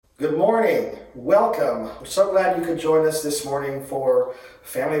Good morning. Welcome. We're so glad you could join us this morning for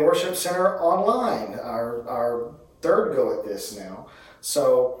Family Worship Center Online, our third go at this now.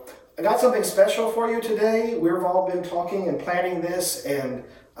 So I got something special for you today. We've all been talking and planning this, and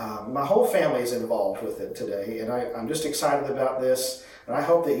my whole family is involved with it today, and I'm just excited about this, and I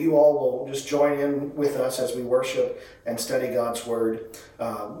hope that you all will just join in with us as we worship and study God's Word.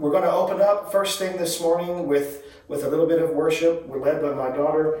 We're going to open up first thing this morning with a little bit of worship. We're led by my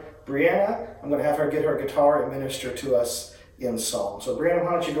daughter, Brianna. I'm going to have her get her guitar and minister to us in song. So Brianna,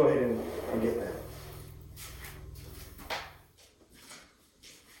 why don't you go ahead and get that?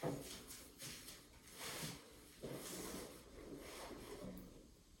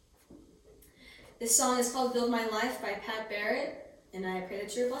 This song is called Build My Life by Pat Barrett, and I pray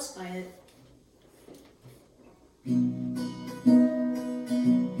that you're blessed by it.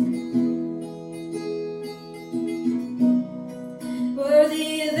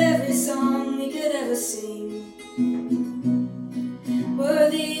 Worthy of every song we could ever sing,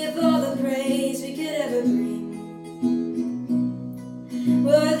 worthy of all the praise we could ever bring,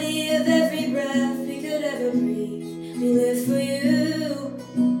 worthy of every breath we could ever breathe. We live for you,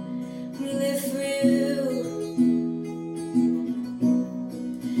 we live for you.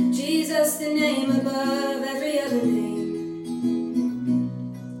 Jesus, the name above every other name.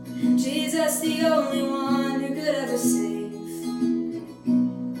 Jesus, the only one who could ever save.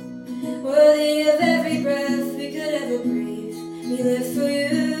 Worthy of every breath we could ever breathe. We live for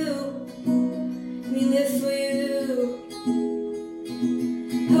you, we live for you.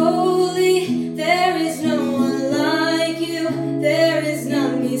 Holy, there is no one like you, there is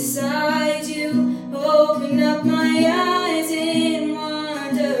none beside you. Open up my eyes in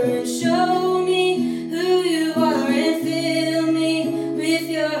wonder and show me who you are, and fill me with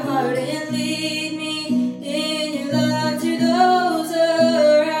your heart and lead me in your love to those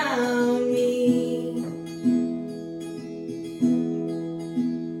around me.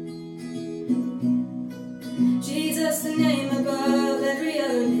 Jesus, the name above every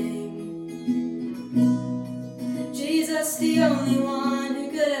other name. Jesus, the only one who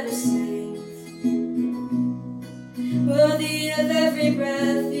could ever save. Worthy of every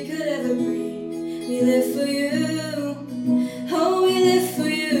breath we could ever breathe. We live for you. Oh, we live for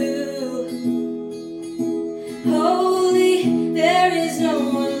you. Holy, there is no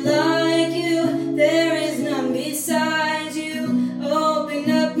one like you, there is none beside you. Open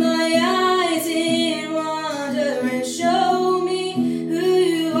up my eyes in wonder and show me who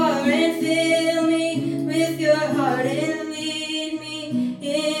you are, and fill me with your heart and lead me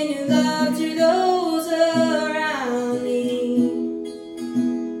in your love to those around me.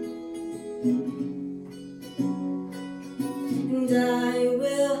 And I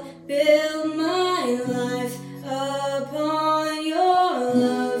will build my life upon your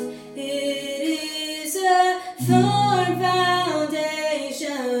love. It is a firm foundation.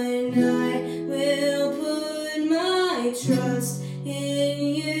 I will put my trust in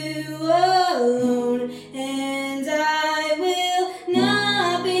you alone, and I will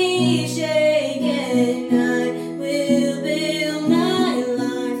not be shaken. I will build my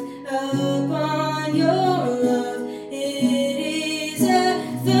life upon your love. It is a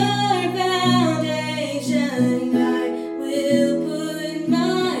firm foundation. I will put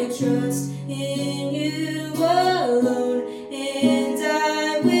my trust in you alone, and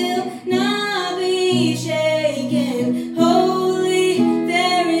I will not be shaken. Holy,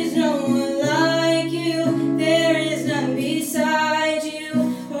 there is no one like you, there is none beside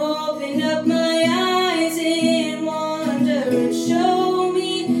you. Open up my eyes in wonder and show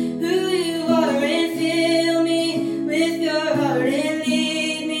me who you are, and fill me with your heart and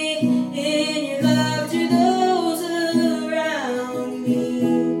lead me in your love to those around me.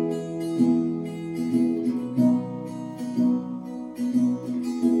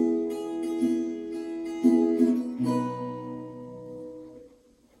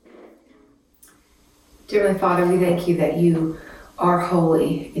 Dear Heavenly Father, we thank you that you are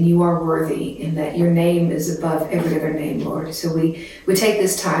holy and you are worthy, and that your name is above every other name, Lord. So we take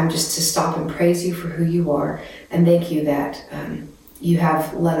this time just to stop and praise you for who you are, and thank you that you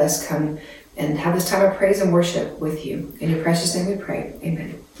have let us come and have this time of praise and worship with you. In your precious name we pray.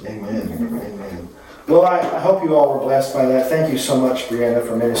 Amen. Amen. Amen. Well, I hope you all were blessed by that. Thank you so much, Brianna,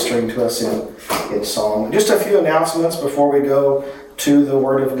 for ministering to us in song. Just a few announcements before we go to the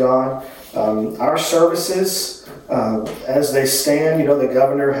Word of God. Our services, as they stand, the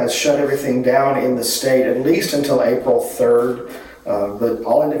governor has shut everything down in the state at least until April 3rd. But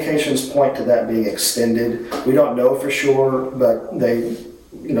all indications point to that being extended. We don't know for sure, but they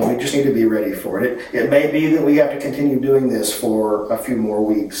we just need to be ready for it. It may be that we have to continue doing this for a few more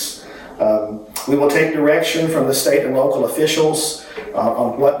weeks. We will take direction from the state and local officials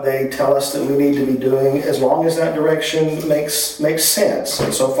on what they tell us that we need to be doing, as long as that direction makes sense.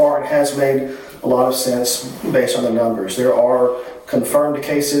 And so far it has made a lot of sense based on the numbers. There are confirmed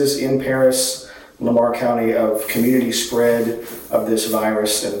cases in Paris, Lamar County, of community spread of this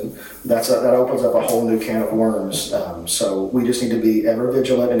virus, and that opens up a whole new can of worms. So we just need to be ever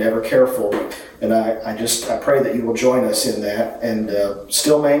vigilant and ever careful. And I pray that you will join us in that and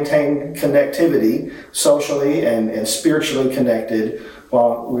still maintain connectivity socially and spiritually connected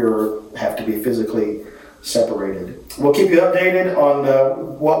while we have to be physically separated. We'll keep you updated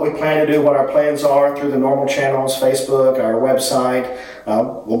on what we plan to do, what our plans are through the normal channels, Facebook, our website.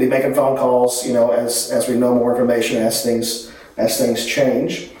 We'll be making phone calls, as we know more information, as things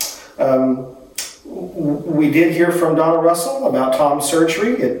change. We did hear from Donna Russell about Tom's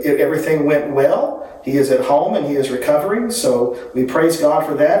surgery. Everything went well. He is at home and he is recovering, so we praise God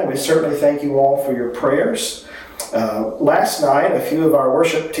for that, and we certainly thank you all for your prayers. Last night, a few of our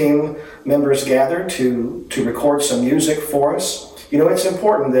worship team members gathered to record some music for us. It's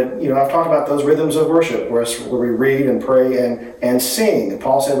important that, I've talked about those rhythms of worship where we read and pray and sing.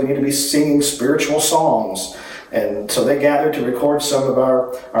 Paul said we need to be singing spiritual songs. And so they gathered to record some of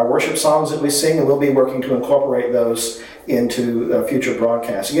our worship songs that we sing, and we'll be working to incorporate those into future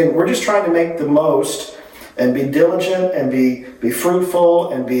broadcasts. Again, we're just trying to make the most and be diligent and be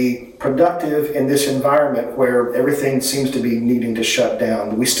fruitful and be productive in this environment where everything seems to be needing to shut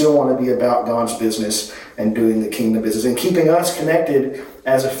down. We still want to be about God's business and doing the kingdom business and keeping us connected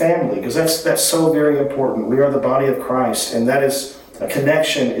as a family, because that's so very important. We are the body of Christ, and that is a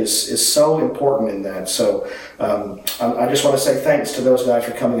connection is so important in that. So I just want to say thanks to those guys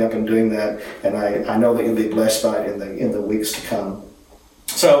for coming up and doing that, and I know that you'll be blessed by it in the weeks to come.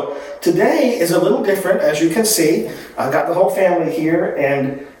 So today is a little different, as you can see. I've got the whole family here,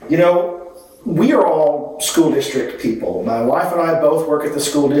 and we are all school district people. My wife and I both work at the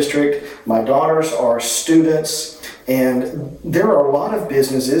school district. My daughters are students, and there are a lot of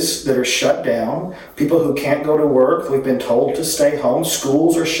businesses that are shut down. People who can't go to work, we've been told to stay home.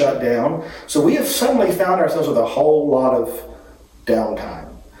 Schools are shut down. So we have suddenly found ourselves with a whole lot of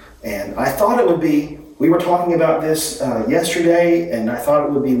downtime. And I thought we were talking about this yesterday, and I thought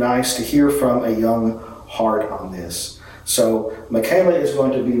it would be nice to hear from a young heart on this. So Michaela is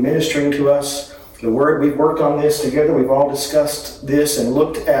going to be ministering to us the word. We've worked on this together. We've all discussed this and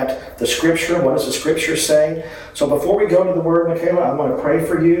looked at the scripture. What does the scripture say? So before we go to the word, Michaela, I want to pray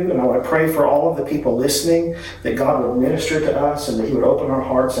for you, and I want to pray for all of the people listening, that God would minister to us and that he would open our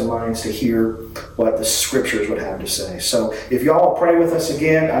hearts and minds to hear what the scriptures would have to say. So if y'all pray with us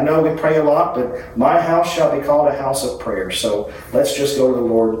again, I know we pray a lot, but my house shall be called a house of prayer. So let's just go to the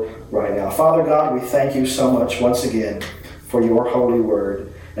Lord right now. Father God, we thank you so much once again for your holy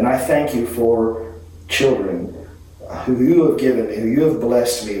word. And I thank you for children who you have given me, who you have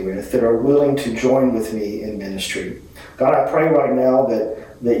blessed me with, that are willing to join with me in ministry. God, I pray right now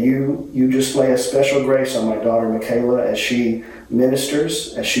that you just lay a special grace on my daughter Michaela as she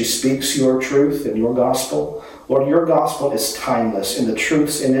ministers, as she speaks your truth and your gospel. Lord, your gospel is timeless, and the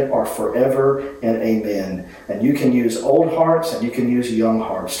truths in it are forever and amen. And you can use old hearts and you can use young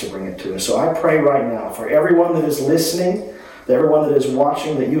hearts to bring it to us. So I pray right now for everyone that is listening, everyone that is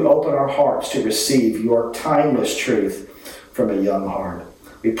watching, that you open our hearts to receive your timeless truth from a young heart.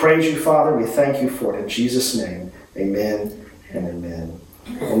 We praise you, Father. We thank you for it. In Jesus' name, amen and amen.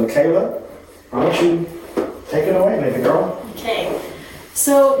 Well, Michaela, why don't you take it away, baby girl? Okay.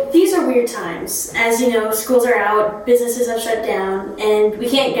 So these are weird times. As you know, schools are out, businesses have shut down, and we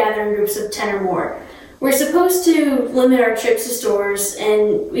can't gather in groups of 10 or more. We're supposed to limit our trips to stores,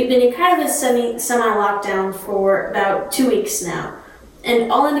 and we've been in kind of a semi-lockdown for about 2 weeks now.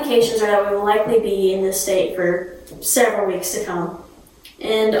 And all indications are that we will likely be in this state for several weeks to come.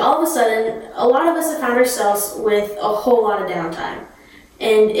 And all of a sudden, a lot of us have found ourselves with a whole lot of downtime.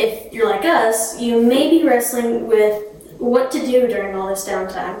 And if you're like us, you may be wrestling with what to do during all this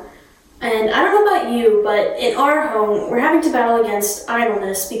downtime. And I don't know about you, but in our home, we're having to battle against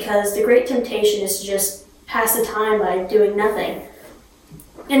idleness because the great temptation is to just pass the time by doing nothing.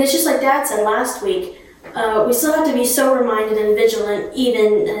 And it's just like Dad said last week, we still have to be so reminded and vigilant,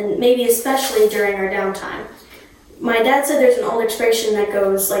 even and maybe especially during our downtime. My dad said there's an old expression that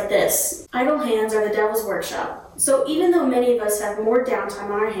goes like this: idle hands are the devil's workshop. So even though many of us have more downtime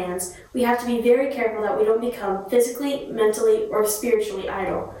on our hands, we have to be very careful that we don't become physically, mentally, or spiritually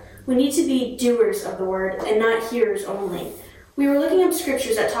idle. We need to be doers of the word and not hearers only. We were looking up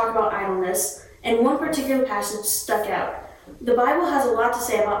scriptures that talk about idleness, and one particular passage stuck out. The Bible has a lot to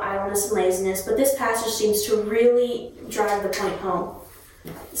say about idleness and laziness, but this passage seems to really drive the point home.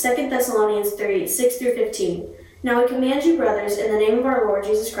 2 Thessalonians 3, 6 through 15. Now we command you, brothers, in the name of our Lord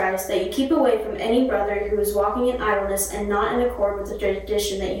Jesus Christ, that you keep away from any brother who is walking in idleness and not in accord with the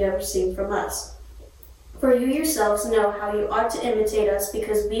tradition that you have received from us. For you yourselves know how you ought to imitate us,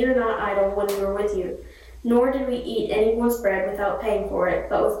 because we are not idle when we were with you. Nor did we eat anyone's bread without paying for it,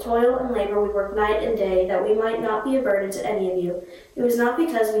 but with toil and labor we worked night and day, that we might not be a burden to any of you. It was not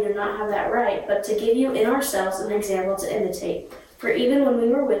because we do not have that right, but to give you in ourselves an example to imitate. For even when we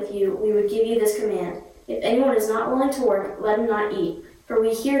were with you, we would give you this command: if anyone is not willing to work, let him not eat. For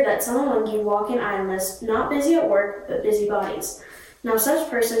we hear that some among you walk in idleness, not busy at work, but busybodies. Now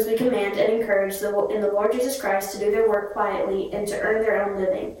such persons we command and encourage in the Lord Jesus Christ to do their work quietly and to earn their own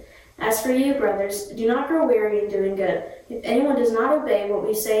living. As for you, brothers, do not grow weary in doing good. If anyone does not obey what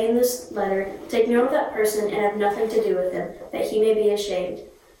we say in this letter, take note of that person and have nothing to do with him, that he may be ashamed.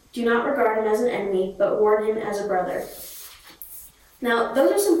 Do not regard him as an enemy, but warn him as a brother. Now,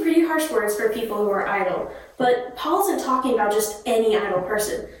 those are some pretty harsh words for people who are idle, but Paul isn't talking about just any idle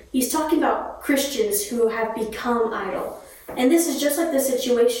person. He's talking about Christians who have become idle. And this is just like the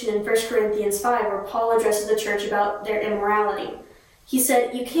situation in 1 Corinthians 5, where Paul addresses the church about their immorality. He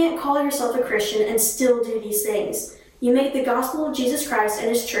said, you can't call yourself a Christian and still do these things. You make the gospel of Jesus Christ and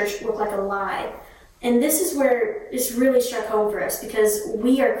his church look like a lie. And this is where it's really struck home for us, because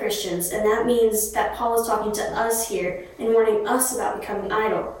we are Christians, and that means that Paul is talking to us here and warning us about becoming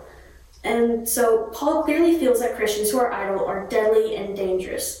idle. And so Paul clearly feels that Christians who are idle are deadly and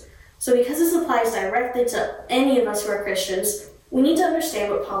dangerous. So because this applies directly to any of us who are Christians, we need to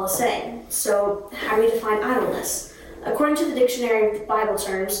understand what Paul is saying. So how do we define idleness? According to the Dictionary of Bible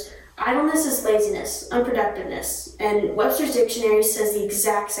Terms, idleness is laziness, unproductiveness, and Webster's Dictionary says the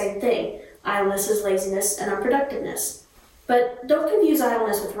exact same thing. Idleness is laziness and unproductiveness. But don't confuse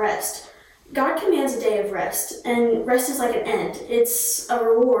idleness with rest. God commands a day of rest, and rest is like an end. It's a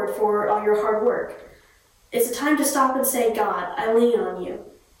reward for all your hard work. It's a time to stop and say, God, I lean on you.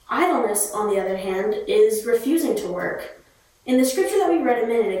 Idleness, on the other hand, is refusing to work. In the scripture that we read a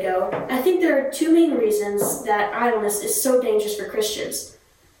minute ago, I think there are two main reasons that idleness is so dangerous for Christians,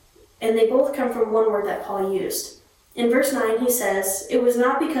 and they both come from one word that Paul used. In verse 9, he says, it was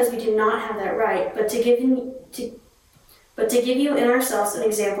not because we do not have that right, but to give you in ourselves an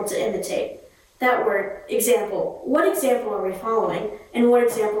example to imitate. That word, example. What example are we following, and what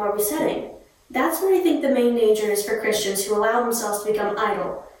example are we setting? That's where I think the main danger is for Christians who allow themselves to become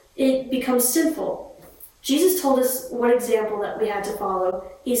idle. It becomes sinful. Jesus told us what example that we had to follow.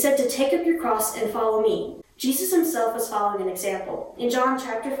 He said to take up your cross and follow me. Jesus himself was following an example. In John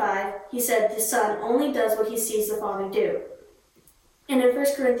chapter 5, he said the Son only does what he sees the Father do. And in 1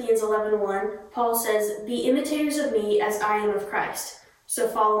 Corinthians 11:1, Paul says, be imitators of me as I am of Christ. So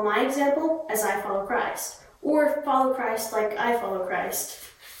follow my example as I follow Christ. Or follow Christ like I follow Christ.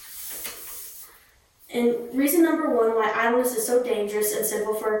 And reason number one why idleness is so dangerous and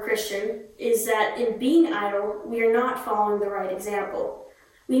sinful for a Christian is that in being idle, we are not following the right example.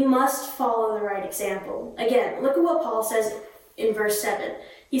 We must follow the right example. Again, look at what Paul says in verse 7.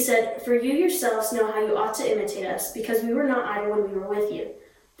 He said, for you yourselves know how you ought to imitate us, because we were not idle when we were with you.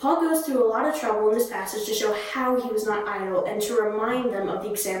 Paul goes through a lot of trouble in this passage to show how he was not idle and to remind them of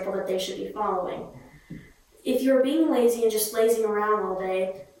the example that they should be following. If you're being lazy and just lazing around all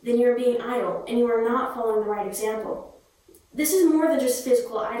day, then you're being idle, and you are not following the right example. This is more than just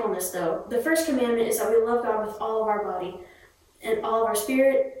physical idleness, though. The first commandment is that we love God with all of our body, and all of our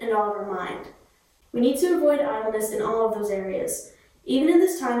spirit, and all of our mind. We need to avoid idleness in all of those areas. Even in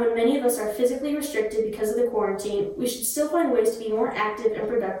this time when many of us are physically restricted because of the quarantine, we should still find ways to be more active and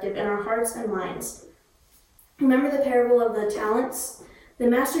productive in our hearts and minds. Remember the parable of the talents? The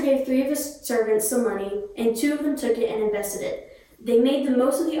master gave 3 of his servants some money, and 2 of them took it and invested it. They made the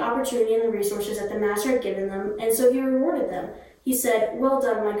most of the opportunity and the resources that the master had given them, and so he rewarded them. He said, well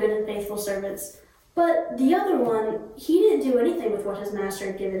done, my good and faithful servants. But the other one, he didn't do anything with what his master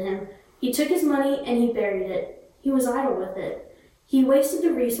had given him. He took his money and he buried it. He was idle with it. He wasted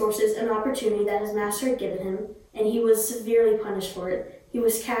the resources and opportunity that his master had given him, and he was severely punished for it. He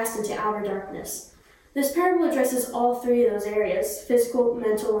was cast into outer darkness. This parable addresses all 3 of those areas, physical,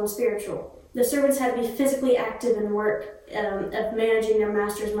 mental, and spiritual. The servants had to be physically active in work of managing their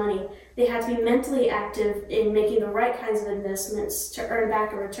master's money. They had to be mentally active in making the right kinds of investments to earn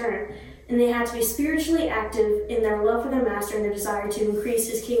back a return. And they had to be spiritually active in their love for their master and their desire to increase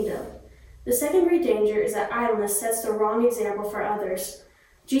his kingdom. The second great danger is that idleness sets the wrong example for others.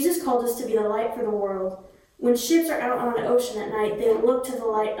 Jesus called us to be the light for the world. When ships are out on an ocean at night, they look to the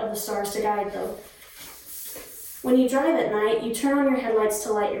light of the stars to guide them. When you drive at night, you turn on your headlights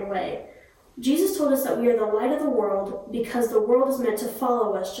to light your way. Jesus told us that we are the light of the world because the world is meant to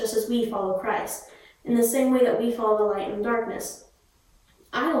follow us just as we follow Christ, in the same way that we follow the light in the darkness.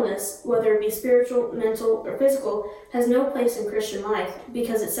 Idleness, whether it be spiritual, mental, or physical, has no place in Christian life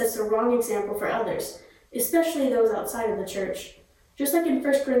because it sets the wrong example for others, especially those outside of the church. Just like in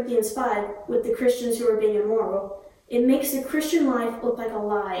 1 Corinthians 5, with the Christians who are being immoral, it makes the Christian life look like a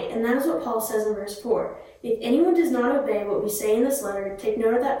lie, and that is what Paul says in verse 4. If anyone does not obey what we say in this letter, take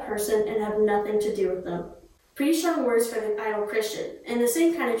note of that person and have nothing to do with them. Pretty strong words for the idle Christian, and the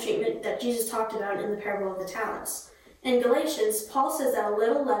same kind of treatment that Jesus talked about in the parable of the talents. In Galatians, Paul says that a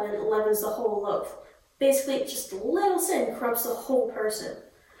little leaven leavens the whole loaf. Basically, just a little sin corrupts the whole person.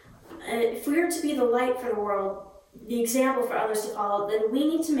 And if we are to be the light for the world, the example for others to follow, then we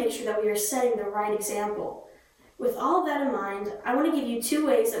need to make sure that we are setting the right example. With all of that in mind, I want to give you 2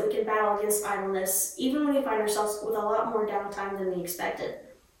 ways that we can battle against idleness, even when we find ourselves with a lot more downtime than we expected.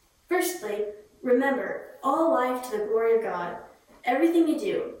 Firstly, remember, all life to the glory of God. Everything you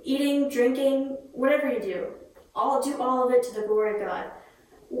do, eating, drinking, whatever you do all of it to the glory of God.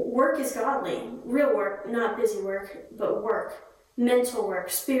 Work is godly. Real work, not busy work, but work. Mental work,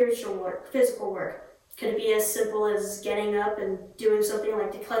 spiritual work, physical work. Could it be as simple as getting up and doing something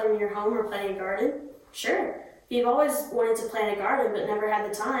like decluttering your home or planting a garden? Sure. If you've always wanted to plant a garden but never had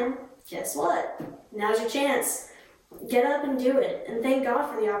the time, guess what? Now's your chance. Get up and do it, and thank God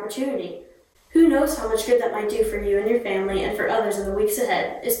for the opportunity. Who knows how much good that might do for you and your family and for others in the weeks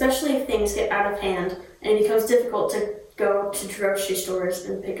ahead, especially if things get out of hand and it becomes difficult to go to grocery stores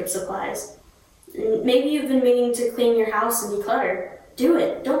and pick up supplies. And maybe you've been meaning to clean your house and declutter. Do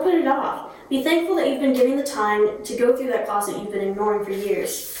it. Don't put it off. Be thankful that you've been given the time to go through that closet you've been ignoring for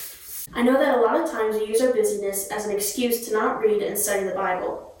years. I know that a lot of times we use our busyness as an excuse to not read and study the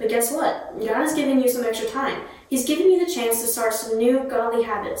Bible. But guess what? God has given you some extra time. He's given you the chance to start some new godly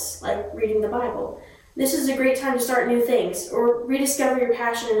habits, like reading the Bible. This is a great time to start new things, or rediscover your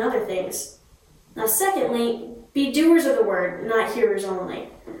passion in other things. Now, secondly, be doers of the word, not hearers only.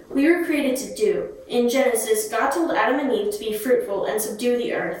 We were created to do. In Genesis, God told Adam and Eve to be fruitful and subdue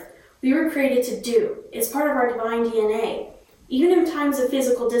the earth. We were created to do. It's part of our divine DNA. Even in times of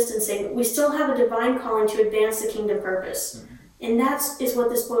physical distancing, we still have a divine calling to advance the kingdom purpose. And that is what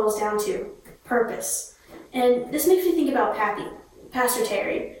this boils down to, purpose. And this makes me think about Pappy, Pastor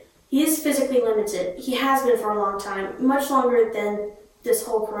Terry. He is physically limited. He has been for a long time, much longer than this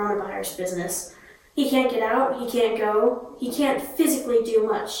whole coronavirus business. He can't get out, he can't go, he can't physically do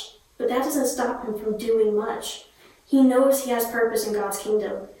much. But that doesn't stop him from doing much. He knows he has purpose in God's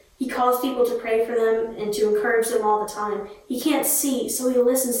kingdom. He calls people to pray for them and to encourage them all the time. He can't see, so he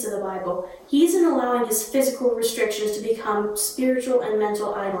listens to the Bible. He isn't allowing his physical restrictions to become spiritual and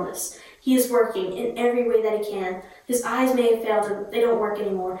mental idleness. He is working in every way that he can. His eyes may have failed him, they don't work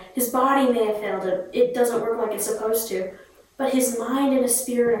anymore. His body may have failed him, it doesn't work like it's supposed to. But his mind and his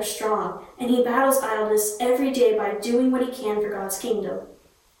spirit are strong, and he battles idleness every day by doing what he can for God's kingdom.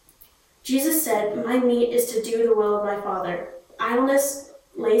 Jesus said, "My meat is to do the will of my Father." Idleness,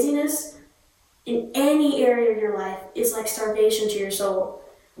 laziness, in any area of your life is like starvation to your soul.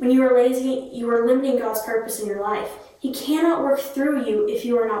 When you are lazy, you are limiting God's purpose in your life. He cannot work through you if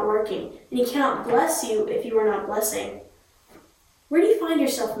you are not working, and he cannot bless you if you are not blessing. Where do you find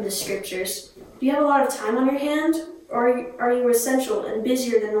yourself in the scriptures? Do you have a lot of time on your hand, or are you essential and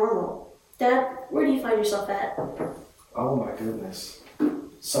busier than normal? Dad, where do you find yourself at? Oh my goodness.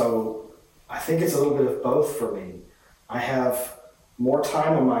 So I think it's a little bit of both for me. I have more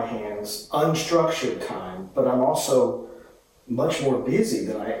time on my hands, unstructured time, but I'm also much more busy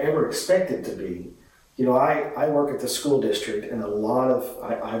than I ever expected to be. You know, I work at the school district, and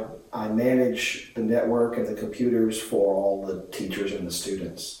I manage the network and the computers for all the teachers and the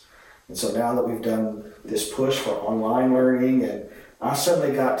students. And so now that we've done this push for online learning, and I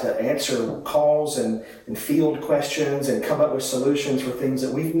suddenly got to answer calls and field questions and come up with solutions for things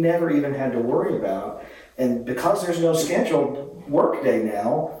that we've never even had to worry about. And because there's no scheduled work day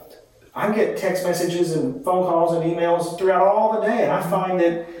now, I get text messages and phone calls and emails throughout all the day. And I find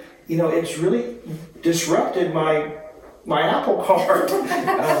that, you know, it's really disrupted my Apple Card.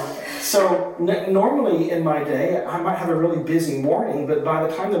 So normally in my day, I might have a really busy morning, but by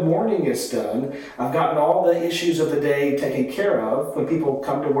the time the morning is done, I've gotten all the issues of the day taken care of. When people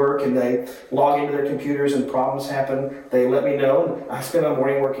come to work and they log into their computers and problems happen, they let me know, and I spend my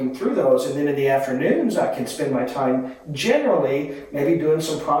morning working through those. And then in the afternoons, I can spend my time generally maybe doing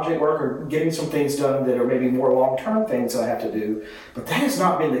some project work or getting some things done that are maybe more long-term things that I have to do. But that has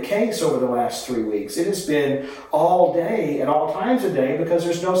not been the case over the last 3 weeks. It has been all day and all times of day because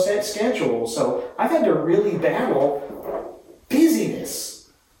there's no set schedule. So I've had to really battle busyness,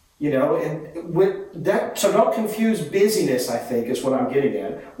 and with that. So don't confuse busyness, I think, is what I'm getting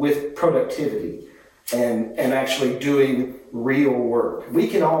at, with productivity and actually doing real work. We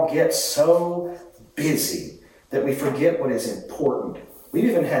can all get so busy that we forget what is important. We've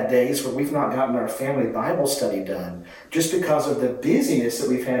even had days where we've not gotten our family Bible study done just because of the busyness that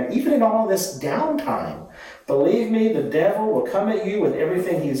we've had, even in all this downtime. Believe me, the devil will come at you with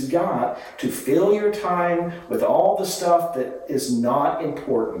everything he's got to fill your time with all the stuff that is not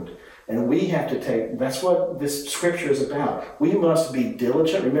important. And we have to that's what this scripture is about. We must be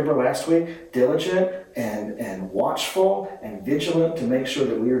diligent. Remember last week? Diligent and watchful and vigilant to make sure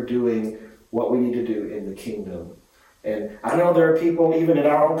that we are doing what we need to do in the kingdom. And I know there are people, even in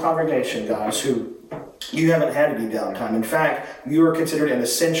our own congregation, guys, who you haven't had any downtime. In fact, you are considered an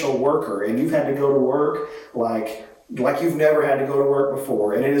essential worker, and you've had to go to work like you've never had to go to work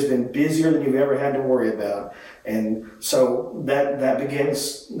before, and it has been busier than you've ever had to worry about. And so that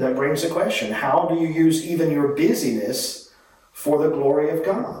brings the question: how do you use even your busyness for the glory of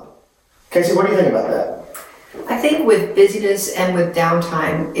God? Casey, what do you think about that? I think with busyness and with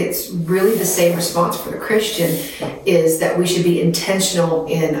downtime, it's really the same response for the Christian, is that we should be intentional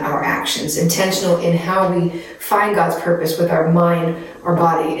in our actions, intentional in how we find God's purpose with our mind, our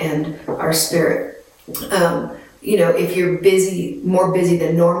body, and our spirit. If you're busy, more busy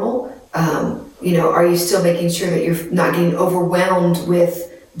than normal, are you still making sure that you're not getting overwhelmed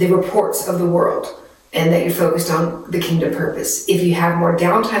with the reports of the world and that you're focused on the kingdom purpose? If you have more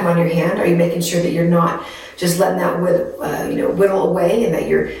downtime on your hand, are you making sure that you're not just letting that whittle away, and that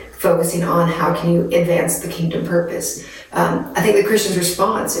you're focusing on how can you advance the kingdom purpose? I think the Christian's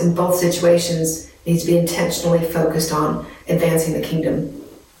response in both situations needs to be intentionally focused on advancing the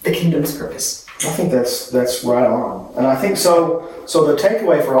kingdom's purpose. I think that's right on. And I think so the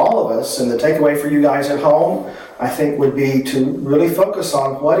takeaway for all of us, and the takeaway for you guys at home, I think would be to really focus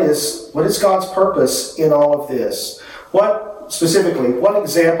on what is God's purpose in all of this. What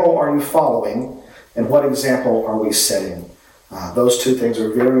example are you following, and what example are we setting? Those two things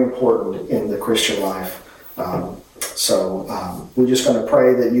are very important in the Christian life. We're just going to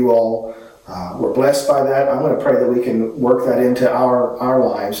pray that you all were blessed by that. I'm going to pray that we can work that into our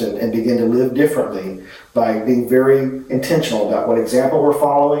lives and begin to live differently by being very intentional about what example we're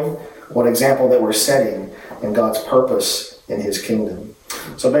following, what example that we're setting in God's purpose in His kingdom.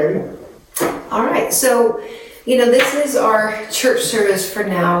 So, baby. All right. So, this is our church service for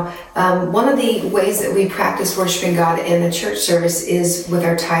now. One of the ways that we practice worshiping God in a church service is with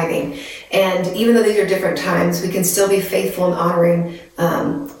our tithing. And even though these are different times, we can still be faithful in honoring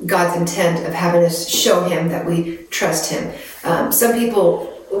God's intent of having us show Him that we trust Him. Some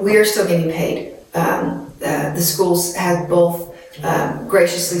people, we are still getting paid. The schools have both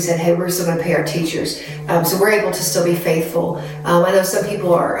graciously said, hey, we're still going to pay our teachers. So we're able to still be faithful. I know some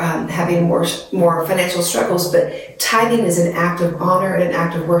people are having more financial struggles, but tithing is an act of honor and an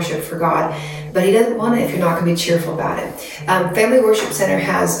act of worship for God. But He doesn't want it if you're not going to be cheerful about it. Family Worship Center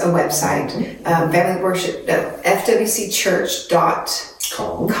has a website,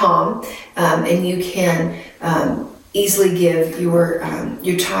 fwcchurch.com, and you can easily give your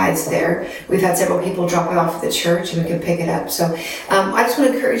tithes there. We've had several people drop it off at the church, and we can pick it up. So I just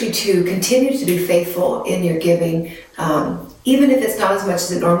want to encourage you to continue to be faithful in your giving, even if it's not as much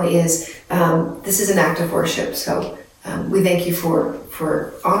as it normally is. This is an act of worship. So we thank you for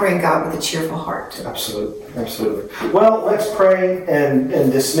honoring God with a cheerful heart. Absolutely. Well, let's pray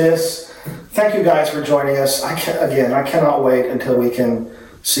and dismiss. Thank you guys for joining us. I cannot wait until we can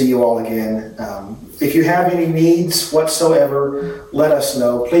see you all again. If you have any needs whatsoever, let us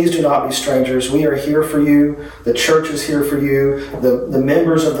know. Please do not be strangers. We are here for you. The church is here for you. The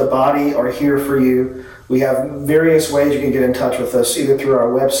members of the body are here for you. We have various ways you can get in touch with us, either through our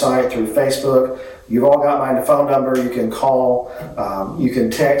website, through Facebook. You've all got my phone number. You can call. You can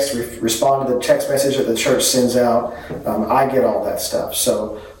text, respond to the text message that the church sends out. I get all that stuff.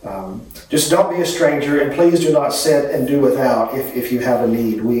 So just don't be a stranger, and please do not sit and do without if you have a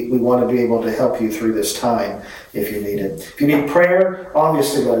need. We want to be able to help you through this time if you need it. If you need prayer,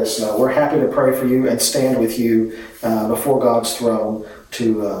 obviously let us know. We're happy to pray for you and stand with you before God's throne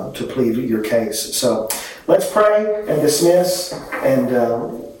to plead your case. So let's pray and dismiss. And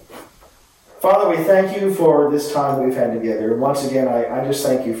Father, we thank you for this time that we've had together. Once again, I just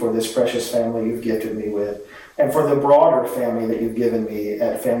thank you for this precious family you've gifted me with, and for the broader family that you've given me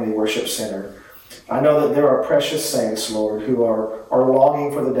at Family Worship Center. I know that there are precious saints, Lord, who are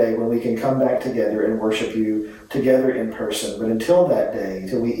longing for the day when we can come back together and worship you together in person. But until that day,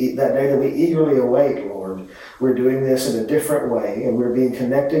 that day that we eagerly await, Lord, we're doing this in a different way, and we're being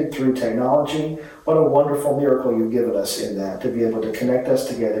connected through technology. What a wonderful miracle you've given us in that, to be able to connect us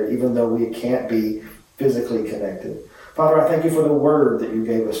together, even though we can't be physically connected. Father, I thank you for the word that you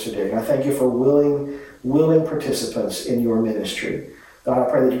gave us today, and I thank you for willing participants in your ministry. God,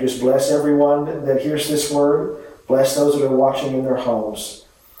 I pray that you just bless everyone that hears this word. Bless those that are watching in their homes.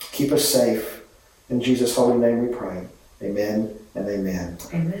 Keep us safe. In Jesus' holy name we pray. Amen and amen.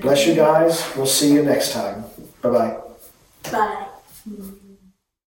 Amen. Bless you guys. We'll see you next time. Bye-bye. Bye.